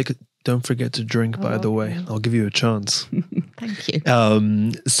you can take it. Don't forget to drink, by the way. I'll give you a chance. Thank you.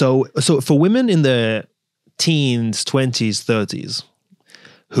 So for women in their teens, 20s, 30s,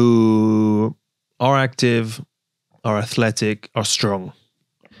 who are active, are athletic, are strong,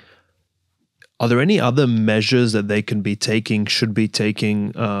 are there any other measures that they can be taking, should be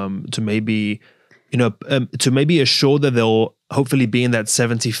taking, to maybe assure that they'll hopefully be in that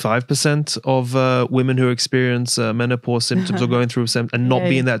 75% of women who experience menopause symptoms or going through and not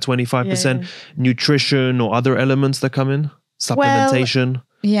be in that 25% nutrition or other elements that come in? Supplementation? Well,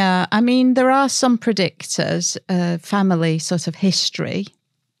 yeah, there are some predictors, family sort of history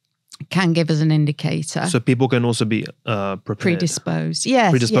can give us an indicator. So people can also be prepared. Predisposed,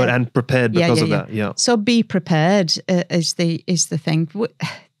 yes. Predisposed and prepared because of that, So be prepared is the thing.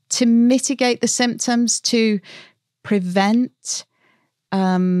 To mitigate the symptoms, to prevent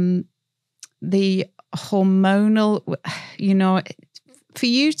the hormonal, for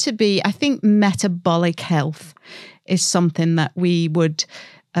you to be, I think metabolic health is something that we would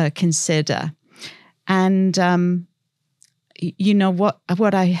consider. And,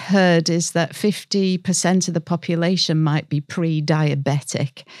 what I heard is that 50% of the population might be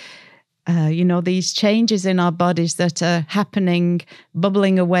pre-diabetic. These changes in our bodies that are happening,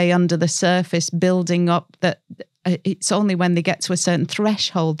 bubbling away under the surface, building up, that it's only when they get to a certain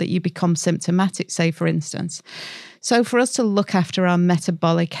threshold that you become symptomatic, say, for instance. So for us to look after our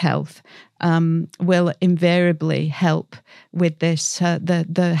metabolic health will invariably help with this,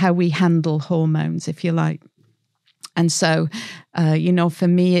 the how we handle hormones, if you like. And so, for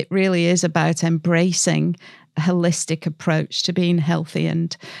me, it really is about embracing a holistic approach to being healthy.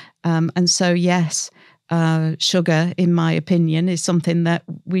 And so, yes, sugar, in my opinion, is something that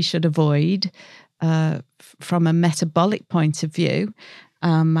we should avoid from a metabolic point of view.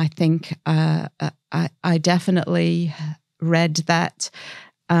 I think I definitely read that,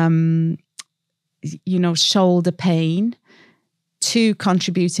 shoulder pain, 2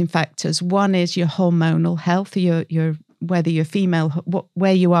 contributing factors. One is your hormonal health, your whether you're female,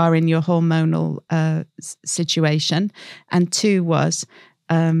 where you are in your hormonal situation. And 2 was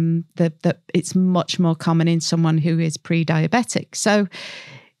that it's much more common in someone who is pre-diabetic. So,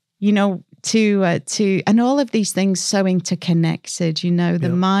 and all of these things so interconnected, the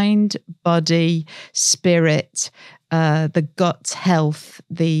mind, body, spirit, the gut health,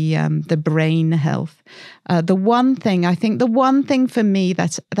 the brain health. The one thing for me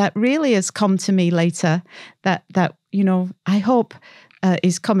that really has come to me later that I hope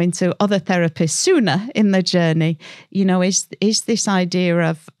is coming to other therapists sooner in the journey, is this idea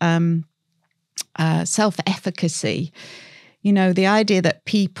of self-efficacy. The idea that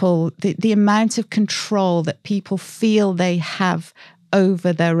people, the amount of control that people feel they have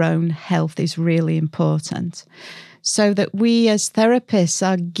over their own health is really important. So that we as therapists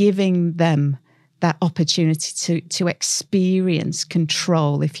are giving them that opportunity to experience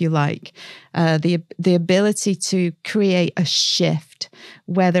control, if you like, the ability to create a shift,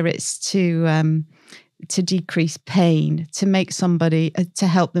 whether it's to decrease pain, to make somebody, to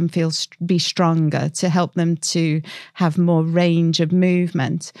help them be stronger, to help them to have more range of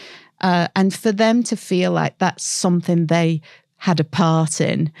movement, and for them to feel like that's something they had a part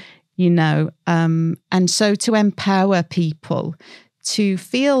in, and so to empower people to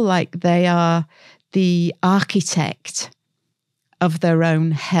feel like they are the architect of their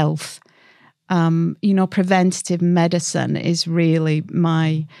own health. Preventative medicine is really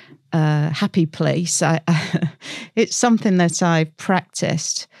my happy place. It's something that I've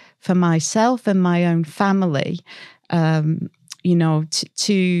practiced for myself and my own family. To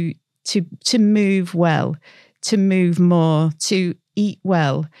move well, to move more, to eat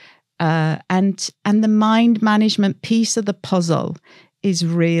well, and the mind management piece of the puzzle is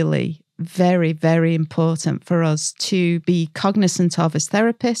really very, very important for us to be cognizant of as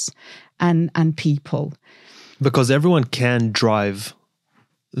therapists and people. Because everyone can drive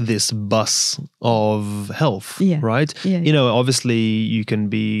this bus of health, right? Yeah. Obviously you can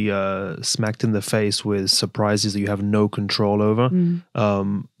be smacked in the face with surprises that you have no control over.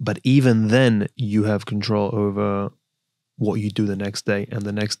 But even then you have control over what you do the next day and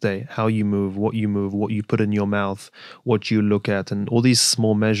the next day, how you move, what you put in your mouth, what you look at, and all these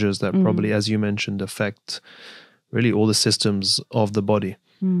small measures that probably, as you mentioned, affect really all the systems of the body.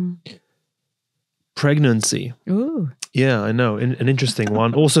 Pregnancy. Ooh. Yeah, I know. An interesting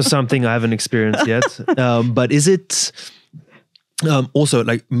one. Also something I haven't experienced yet. But is it also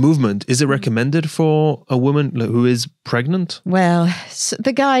like movement? Is it recommended for a woman who is pregnant? Well, so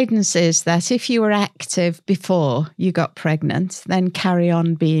the guidance is that if you were active before you got pregnant, then carry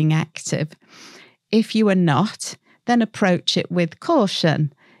on being active. If you were not, then approach it with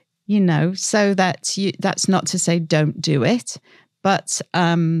caution, so that that's not to say don't do it, but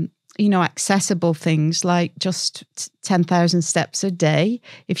accessible things like just 10,000 steps a day,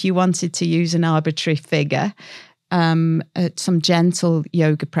 if you wanted to use an arbitrary figure, some gentle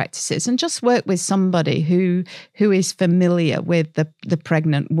yoga practices, and just work with somebody who is familiar with the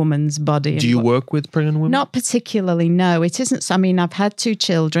pregnant woman's body. Do you work with pregnant women? Not particularly, no. It isn't. I mean, I've had 2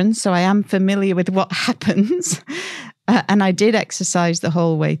 children, so I am familiar with what happens. And I did exercise the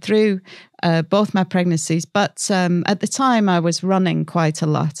whole way through both my pregnancies. But at the time, I was running quite a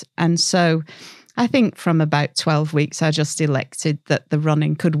lot. And so I think from about 12 weeks, I just elected that the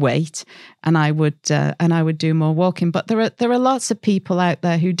running could wait, and I would do more walking. But there are lots of people out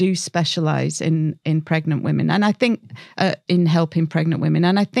there who do specialize in pregnant women, and I think in helping pregnant women.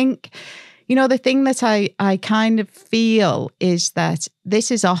 And I think, the thing that I kind of feel is that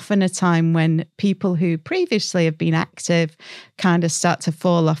this is often a time when people who previously have been active kind of start to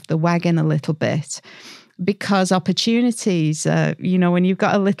fall off the wagon a little bit. Because opportunities, when you've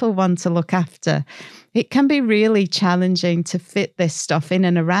got a little one to look after, it can be really challenging to fit this stuff in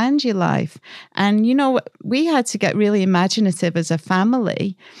and around your life. And, we had to get really imaginative as a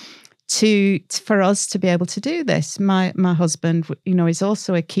family for us to be able to do this. My husband, is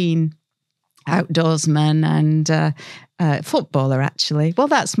also a keen outdoorsman and footballer, actually. Well,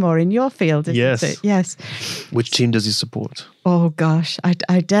 that's more in your field, isn't it? Yes. Which team does he support? Oh, gosh.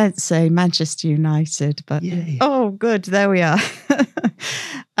 I daren't say Manchester United, but oh, good. There we are.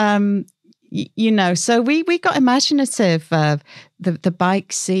 So we got imaginative. The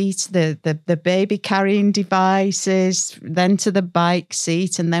bike seat, the baby carrying devices, then to the bike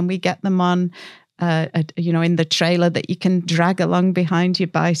seat, and then we get them on in the trailer that you can drag along behind your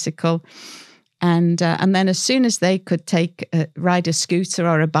bicycle. And then as soon as they could ride a scooter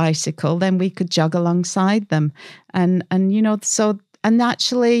or a bicycle, then we could jog alongside them. And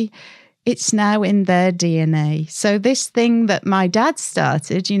actually, it's now in their DNA. So this thing that my dad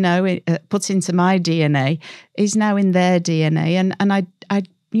started, put into my DNA, is now in their DNA. And I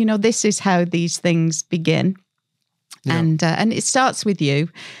this is how these things begin. Yeah. And it starts with you,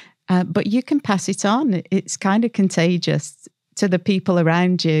 but you can pass it on. It's kind of contagious to the people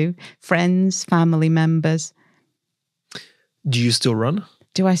around you, friends, family members. Do you still run?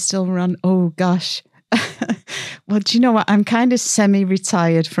 Do I still run? Oh, gosh. Well, do you know what? I'm kind of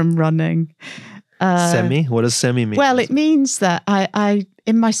semi-retired from running. Semi? What does semi mean? Well, it means that I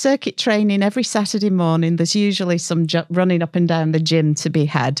in my circuit training every Saturday morning, there's usually some running up and down the gym to be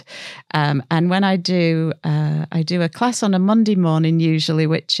had. And when I do a class on a Monday morning usually,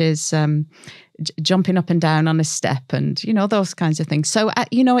 which is jumping up and down on a step and, those kinds of things. So,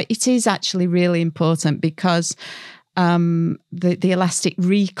 it is actually really important because the elastic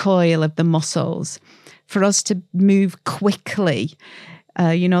recoil of the muscles, for us to move quickly,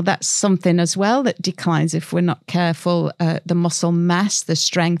 that's something as well that declines if we're not careful, the muscle mass, the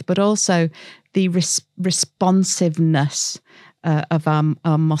strength, but also the responsiveness of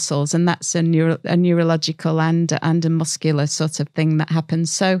our muscles. And that's a neurological and a muscular sort of thing that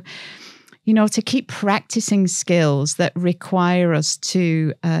happens. So, to keep practicing skills that require us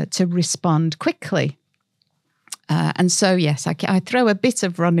to respond quickly. And so, yes, I throw a bit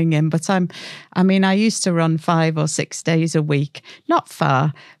of running in, but I used to run 5 or 6 days a week, not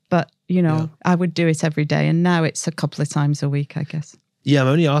far, but, I would do it every day. And now it's a couple of times a week, I guess. Yeah, I'm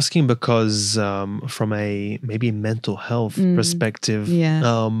only asking because from a maybe mental health perspective,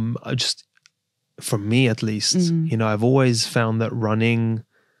 for me at least, I've always found that running,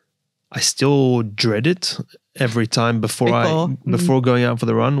 I still dread it every time before going out for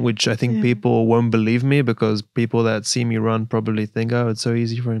the run, which I think people won't believe me, because people that see me run probably think, oh, it's so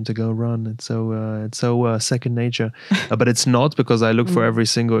easy for him to go run. It's so second nature. But it's not, because I look for every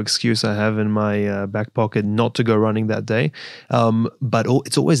single excuse I have in my back pocket not to go running that day. But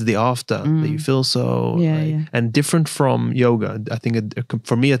it's always the after that you feel so, and different from yoga. I think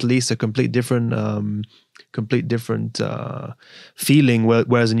for me at least, a complete different feeling,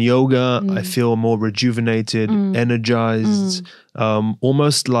 whereas in yoga I feel more rejuvenated, energized,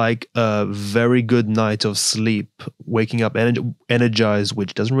 almost like a very good night of sleep, waking up energized,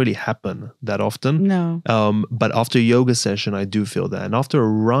 which doesn't really happen that often. No. But after a yoga session I do feel that, and after a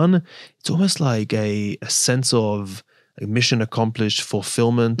run it's almost like a sense of mission accomplished,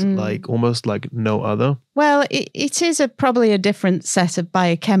 fulfillment, like almost like no other. Well, it is probably a different set of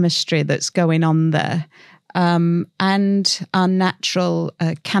biochemistry that's going on there. And our natural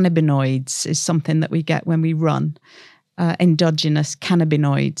cannabinoids is something that we get when we run, endogenous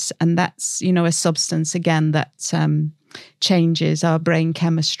cannabinoids. And that's, a substance, again, that changes our brain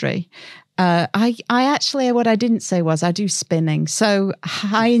chemistry. I actually, what I didn't say was I do spinning. So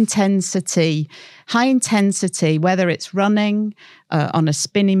high intensity, whether it's running, on a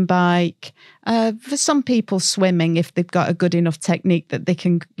spinning bike, for some people swimming, if they've got a good enough technique that they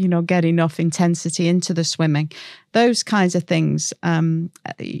can, get enough intensity into the swimming, those kinds of things, then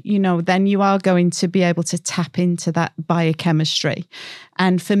you are going to be able to tap into that biochemistry.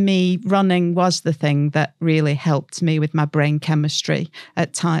 And for me, running was the thing that really helped me with my brain chemistry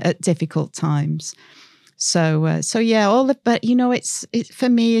at difficult times. So yeah, but it's for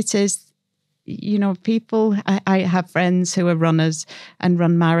me, it is, people, I have friends who are runners and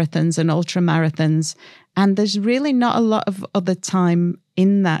run marathons and ultra marathons, and there's really not a lot of other time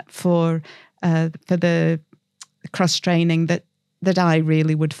in that for the cross training that I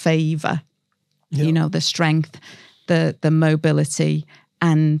really would favor. Yeah. The strength, the mobility,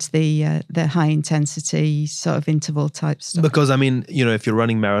 and the high intensity sort of interval type stuff. Because if you're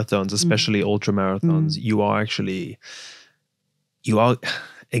running marathons, especially ultra marathons, you are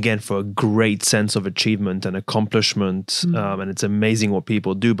again, for a great sense of achievement and accomplishment, and it's amazing what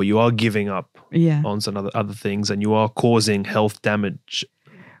people do, but you are giving up on some other things, and you are causing health damage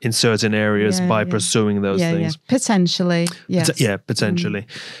in certain areas by pursuing those things. Yeah. Potentially, yes. Potentially.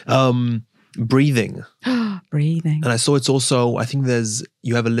 Breathing. Breathing. And I saw it's also, I think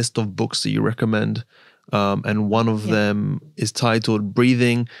you have a list of books that you recommend, and one of them is titled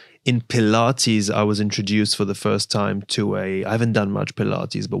Breathing. In Pilates, I was introduced for the first time to I haven't done much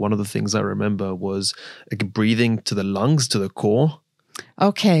Pilates, but one of the things I remember was breathing to the lungs, to the core.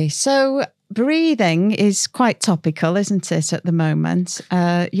 Okay, so breathing is quite topical, isn't it, at the moment?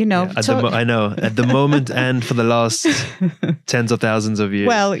 I know, at the moment and for the last tens of thousands of years.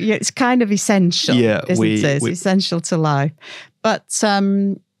 Well, it's kind of essential, isn't it? It's essential to life. But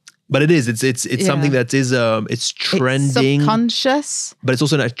it is. It's something that is it's trending. It's subconscious. But it's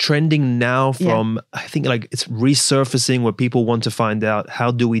also like trending now from I think like it's resurfacing where people want to find out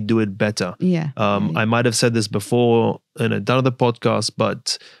how do we do it better. I might have said this before in another podcast,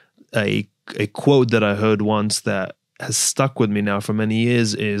 but a quote that I heard once that has stuck with me now for many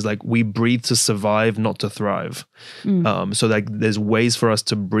years is like, we breathe to survive, not to thrive. So like there's ways for us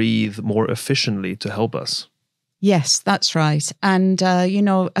to breathe more efficiently to help us. Yes, that's right. And,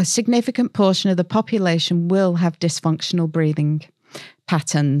 a significant portion of the population will have dysfunctional breathing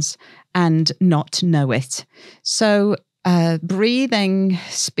patterns and not know it. So breathing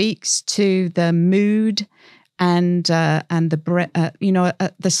speaks to the mood and the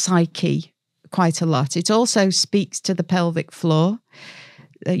psyche quite a lot. It also speaks to the pelvic floor.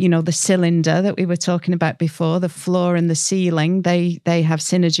 The cylinder that we were talking about before, the floor and the ceiling, they have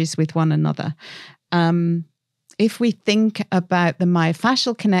synergies with one another. If we think about the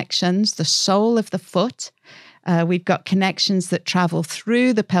myofascial connections, the sole of the foot, we've got connections that travel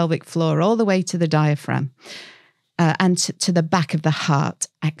through the pelvic floor all the way to the diaphragm and to the back of the heart,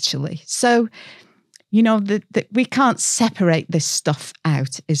 actually. So, we can't separate this stuff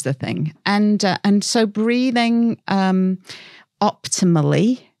out is the thing. And so breathing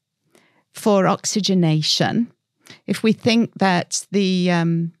optimally for oxygenation, if we think that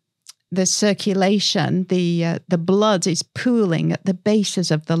the circulation, the blood is pooling at the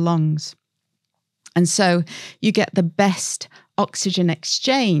bases of the lungs. And so you get the best oxygen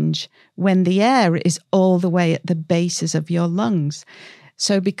exchange when the air is all the way at the bases of your lungs.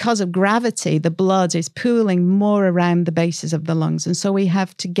 So because of gravity, the blood is pooling more around the bases of the lungs. And so we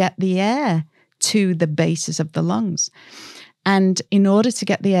have to get the air to the bases of the lungs. And in order to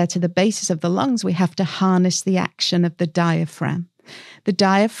get the air to the bases of the lungs, we have to harness the action of the diaphragm. The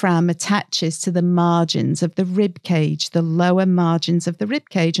diaphragm attaches to the margins of the rib cage, the lower margins of the rib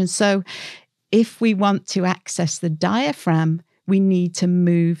cage. And so if we want to access the diaphragm, we need to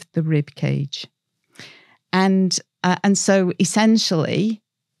move the rib cage. And so essentially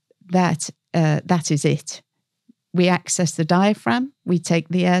that is it. We access the diaphragm. We take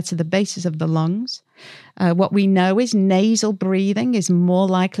the air to the bases of the lungs. What we know is nasal breathing is more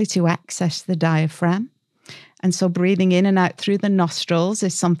likely to access the diaphragm. And so breathing in and out through the nostrils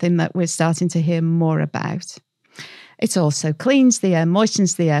is something that we're starting to hear more about. It also cleans the air,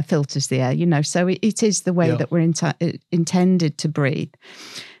 moistens the air, filters the air, so it is the way that we're intended to breathe.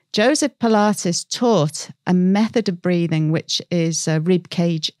 Joseph Pilates taught a method of breathing, which is rib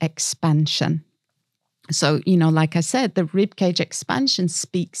cage expansion. So, like I said, the rib cage expansion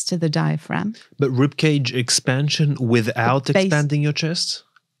speaks to the diaphragm. But rib cage expansion without expanding your chest?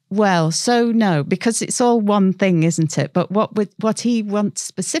 Well, so no, because it's all one thing, isn't it? But what we want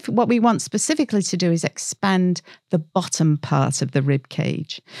specifically to do is expand the bottom part of the rib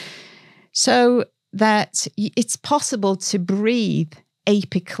cage, so that it's possible to breathe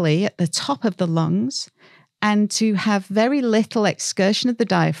apically at the top of the lungs and to have very little excursion of the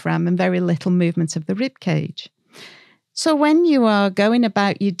diaphragm and very little movement of the rib cage. So when you are going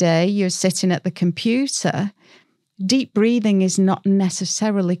about your day, you're sitting at the computer, deep breathing is not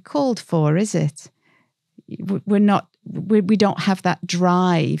necessarily called for, is it? We don't have that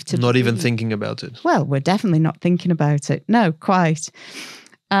drive to not even thinking about it. Well, we're definitely not thinking about it. No, quite.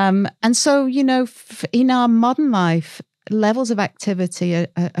 And so, in our modern life, levels of activity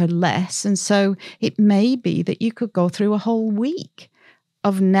are less. And so it may be that you could go through a whole week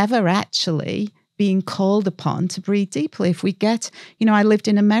of never actually being called upon to breathe deeply. If we get, I lived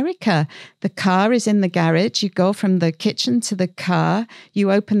in America, the car is in the garage, you go from the kitchen to the car,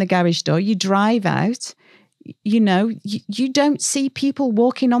 you open the garage door, you drive out, you don't see people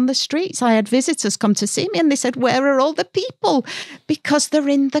walking on the streets. I had visitors come to see me and they said, where are all the people? Because they're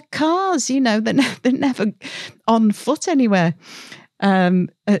in the cars, they're never on foot anywhere. The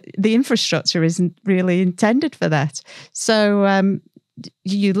infrastructure isn't really intended for that. So,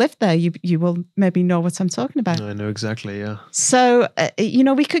 you live there, you will maybe know what I'm talking about. I know exactly, yeah. So,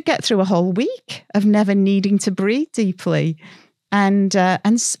 we could get through a whole week of never needing to breathe deeply. And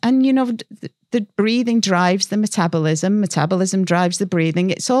the breathing drives the metabolism drives the breathing.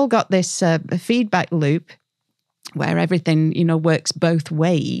 It's all got this feedback loop where everything, works both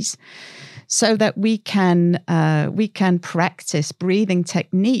ways, so that we can practice breathing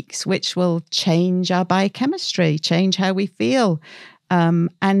techniques which will change our biochemistry, change how we feel,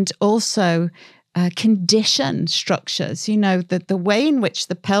 and also condition structures, you know, the way in which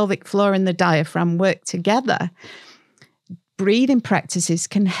the pelvic floor and the diaphragm work together. Breathing practices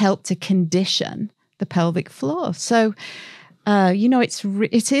can help to condition the pelvic floor. So, you know,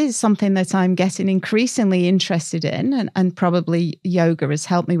 it is something that I'm getting increasingly interested in, and probably yoga has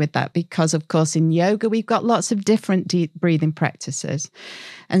helped me with that because, of course, in yoga, we've got lots of different deep breathing practices.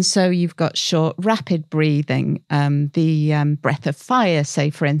 And so you've got short, rapid breathing, the breath of fire,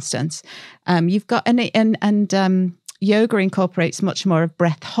 say, for instance. You've got, and yoga incorporates much more of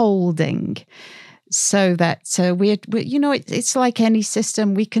breath holding. So that we're you know, it's like any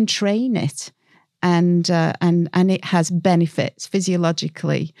system, we can train it, and it has benefits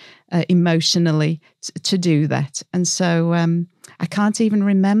physiologically, emotionally to do that. And so I can't even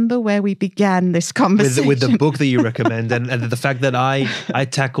remember where we began this conversation. With the book that you recommend, and the fact that I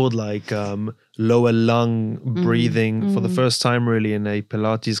tackled like lower lung breathing for the first time really in a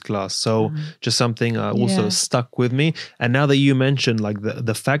Pilates class. So just something also stuck with me. And now that you mentioned like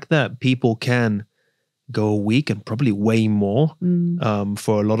the fact that people can go a week and probably way more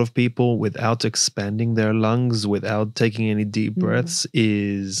for a lot of people without expanding their lungs, without taking any deep breaths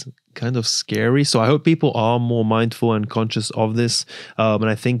is kind of scary. So I hope people are more mindful and conscious of this. And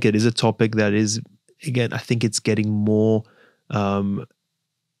I think it is a topic that is, again, I think it's getting more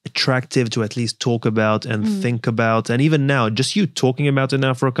attractive to at least talk about and think about. And even now, just you talking about it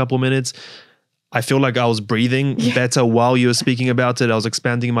now for a couple of minutes, I feel like I was breathing better while you were speaking about it. I was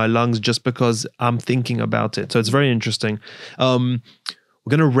expanding my lungs just because I'm thinking about it. So it's very interesting. We're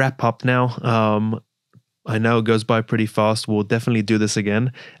going to wrap up now. I know it goes by pretty fast. We'll definitely do this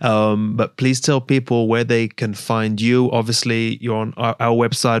again. But please tell people where they can find you. Obviously, you're on our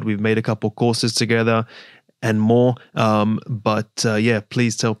website. We've made a couple courses together and more. But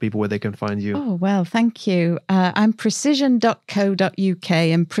please tell people where they can find you. Oh, well, thank you. I'm precision.co.uk,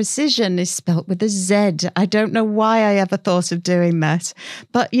 and precision is spelt with a Z. I don't know why I ever thought of doing that.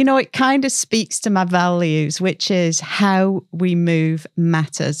 But, you know, it kind of speaks to my values, which is how we move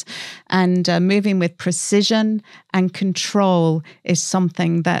matters. And moving with precision and control is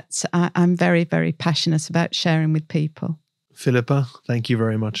something that I'm very, very passionate about sharing with people. Phillipa, thank you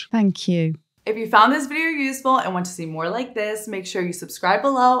very much. Thank you. If you found this video useful and want to see more like this, make sure you subscribe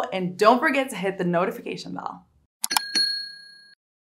below and don't forget to hit the notification bell.